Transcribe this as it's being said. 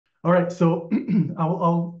All right, so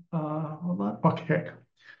hold on. Okay.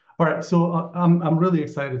 All right, so I'm really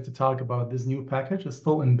excited to talk about this new package. It's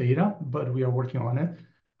still in beta, but we are working on it.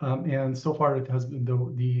 And so far, it has been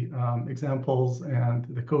the examples and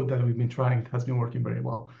the code that we've been trying, it has been working very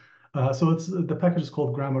well. So it's the package is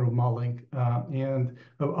called Grammar of Modeling, and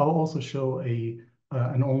I'll also show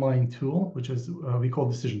an online tool, which is we call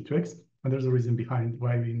Decision Twigs, and there's a reason behind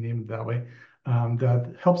why we named it that way,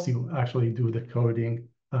 that helps you actually do the coding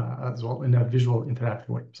as well in a visual interactive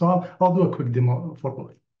way. So I'll do a quick demo for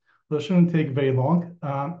both. So it shouldn't take very long.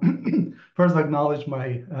 First, I acknowledge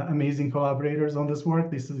my amazing collaborators on this work.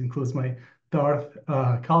 This includes my Darth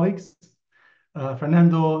colleagues,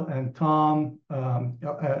 Fernando and Tom,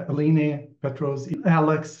 Aline, Petros,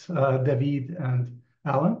 Alex, David, and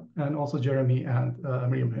Alan, and also Jeremy and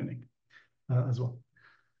Miriam Henning as well.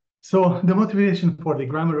 So the motivation for the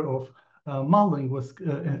grammar of modeling was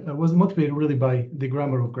motivated really by the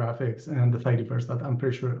grammar of graphics and the tidyverse that I'm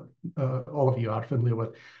pretty sure all of you are familiar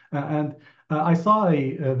with. I saw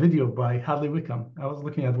a video by Hadley Wickham. I was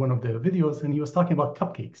looking at one of the videos, and he was talking about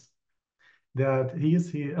cupcakes. That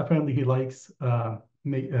he apparently he likes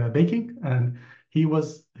baking, and he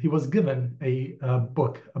was given a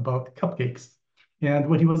book about cupcakes. And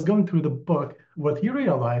when he was going through the book, what he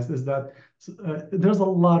realized is that there's a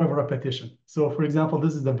lot of repetition. So, for example,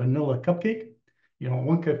 this is the vanilla cupcake. You know,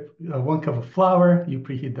 one cup of flour. You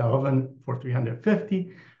preheat the oven for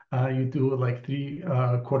 350. You do like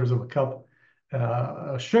 3/4 of a cup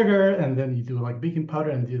sugar, and then you do like baking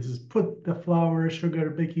powder, and you just put the flour,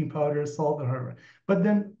 sugar, baking powder, salt, and whatever. But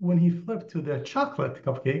then when he flipped to the chocolate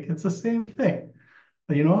cupcake, it's the same thing.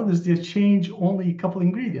 You know, there's just change only a couple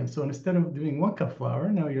ingredients. So instead of doing 1 cup flour,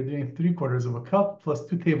 now you're doing 3/4 of a cup plus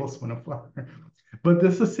 2 tablespoons of flour. But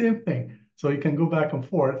it's the same thing. So you can go back and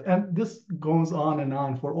forth. And this goes on and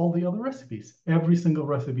on for all the other recipes. Every single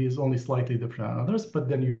recipe is only slightly different than others, but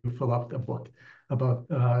then you fill up the book about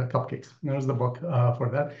cupcakes. There's the book for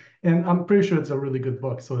that. And I'm pretty sure it's a really good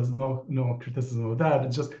book. So there's no criticism of that.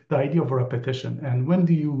 It's just the idea of repetition. And when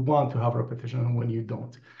do you want to have repetition and when you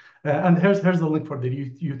don't? And here's the link for the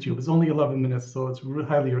YouTube. It's only 11 minutes, so it's really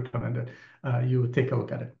highly recommended you take a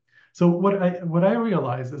look at it. So what I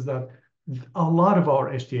realized is that a lot of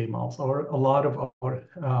our HTA models, or a lot of our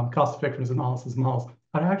cost effectiveness analysis models,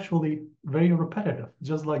 are actually very repetitive,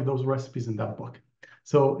 just like those recipes in that book.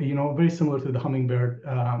 So, you know, very similar to the Hummingbird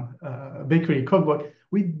Bakery cookbook,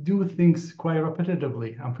 we do things quite repetitively.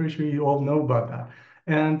 I'm pretty sure you all know about that.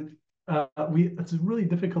 And it's really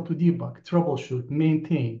difficult to debug, troubleshoot,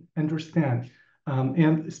 maintain, understand.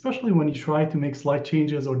 And especially when you try to make slight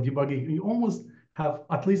changes or debugging, you almost have,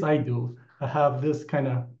 at least I do, have this kind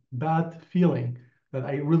of bad feeling that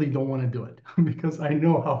I really don't want to do it because I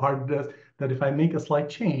know how hard it is, that if I make a slight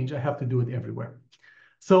change, I have to do it everywhere.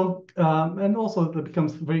 So, and also it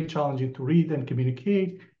becomes very challenging to read and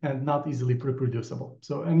communicate and not easily reproducible.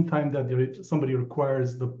 So anytime that somebody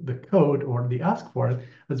requires the code or they ask for it,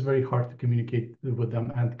 it's very hard to communicate with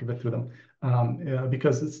them and give it to them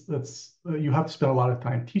because you have to spend a lot of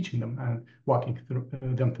time teaching them and walking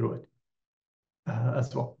them through it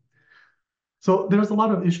as well. So there's a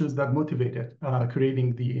lot of issues that motivated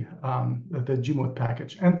creating the gmod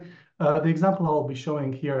package. And the example I'll be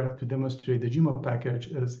showing here to demonstrate the gmod package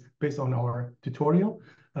is based on our tutorial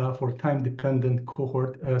for time-dependent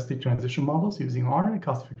cohort state transition models using R, a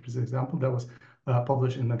cost-effective example that was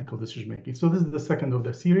published in Medical Decision Making. So this is the second of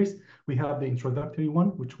the series. We have the introductory one,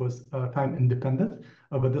 which was time-independent,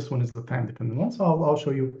 but this one is the time-dependent one. So I'll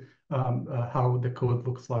show you how the code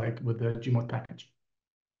looks like with the gmod package.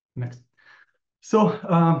 Next. So,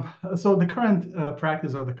 the current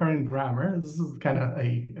practice or the current grammar, this is kind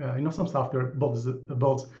of some software builds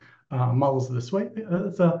models this way.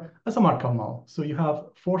 It's a Markov model. So you have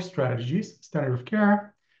 4 strategies: standard of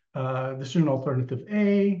care, decision alternative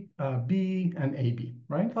A, B, and AB,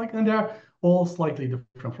 right? And they're all slightly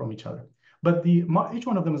different from each other. But each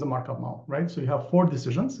one of them is a Markov model, right? So you have 4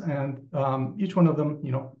 decisions, and each one of them,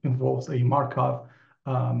 involves a Markov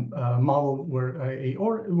model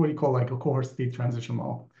or what you call like a cohort state transition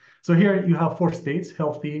model. So here you have 4 states: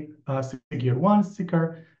 healthy, sick year 1,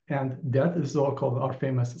 sicker, and death. This is all called our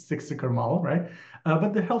famous sicker model, right?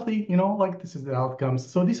 But the healthy, this is the outcomes.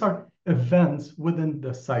 So these are events within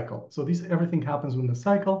the cycle. So everything happens within the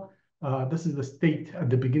cycle. This is the state at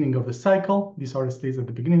the beginning of the cycle. These are the states at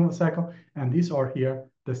the beginning of the cycle. And these are here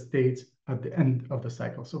the states at the end of the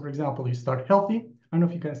cycle. So for example, you start healthy. I don't know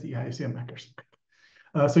if you can see, you see a markers.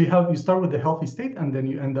 So you start with the healthy state, and then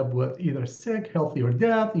you end up with either sick, healthy, or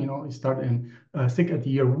death. You start in sick at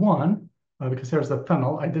year 1, because here's a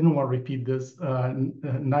tunnel. I didn't want to repeat this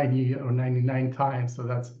 90 or 99 times.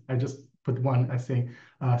 So I just put one, I say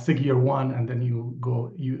sig year 1, and then you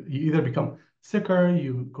either become sicker,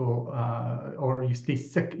 or you stay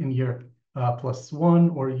sick in year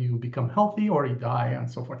 +1, or you become healthy, or you die, and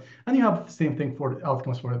so forth. And you have the same thing for the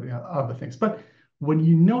outcomes for the other things. But what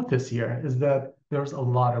you notice here is that there's a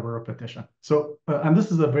lot of repetition. So, and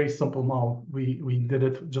this is a very simple model. We did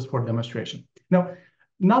it just for demonstration. Now,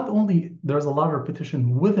 not only there's a lot of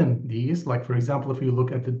repetition within these, like for example, if you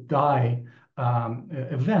look at the die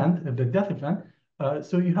event, the death event,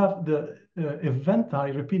 so you have the event die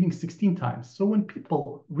repeating 16 times. So when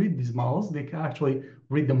people read these models, they can actually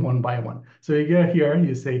read them one by one. So you get here,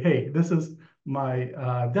 you say, hey, this is my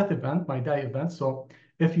death event, my die event. So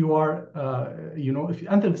if you are, if you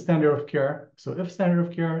enter the standard of care, so if standard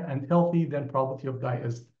of care and healthy, then probability of die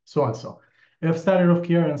is so and so. If standard of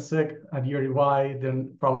care and sick at year Y,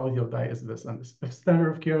 then probability of die is this and this. If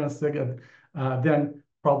standard of care and sick, then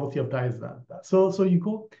probability of die is that. So you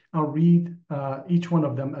go and read each one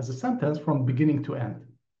of them as a sentence from beginning to end.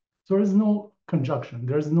 So there is no conjunction.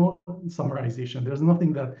 There's no summarization. There's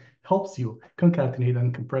nothing that helps you concatenate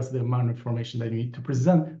and compress the amount of information that you need to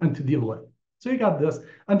present and to deal with. So you got this.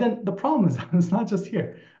 And then the problem is it's not just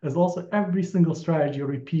here. It's also every single strategy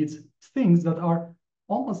repeats things that are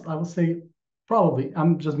almost, I would say, probably,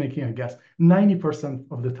 I'm just making a guess, 90%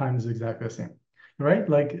 of the time is exactly the same, right?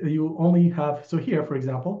 Like you only have, so here, for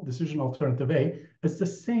example, decision alternative A, it's the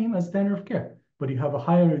same as standard of care, but you have a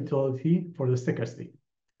higher utility for the sicker state.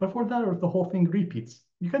 But for that, the whole thing repeats.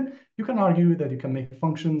 You can argue that you can make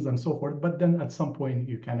functions and so forth, but then at some point,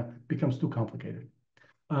 you kind of becomes too complicated.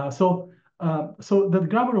 So the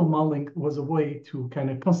grammatical modeling was a way to kind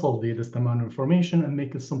of consolidate this amount of information and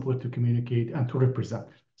make it simpler to communicate and to represent.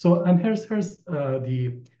 So, and here's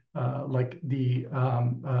the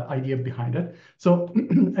idea behind it. So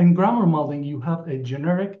in grammar modeling, you have a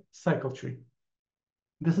generic cycle tree.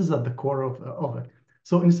 This is at the core of it.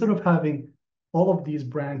 So instead of having all of these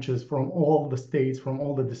branches from all the states, from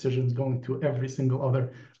all the decisions going to every single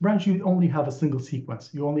other branch, you only have a single sequence.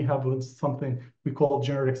 You only have something we call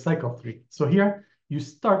generic cycle tree. So here, you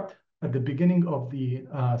start at the beginning of the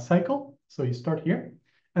cycle. So you start here,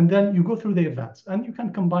 and then you go through the events. And you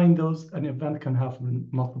can combine those. An event can have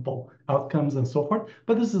multiple outcomes and so forth.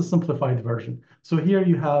 But this is a simplified version. So here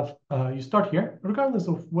you have, you start here, regardless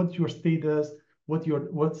of what your state is,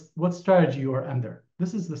 what strategy you are under.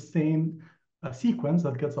 This is the same sequence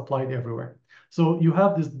that gets applied everywhere. So you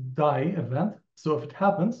have this die event. So if it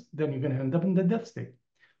happens, then you're going to end up in the death state.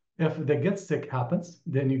 If the get sick happens,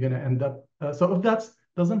 then you're going to end up. So if that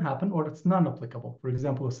doesn't happen or it's non-applicable, for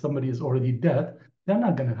example, if somebody is already dead, they're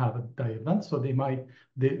not going to have a die event. So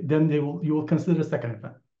you will consider a second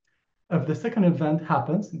event. If the second event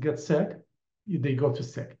happens, get sick, they go to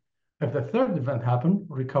sick. If the third event happens,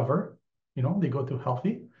 recover, they go to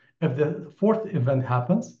healthy. If the fourth event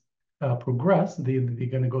happens, progress, they're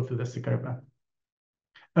going to go to the sicker event.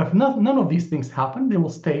 If none of these things happen, they will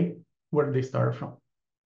stay where they started from.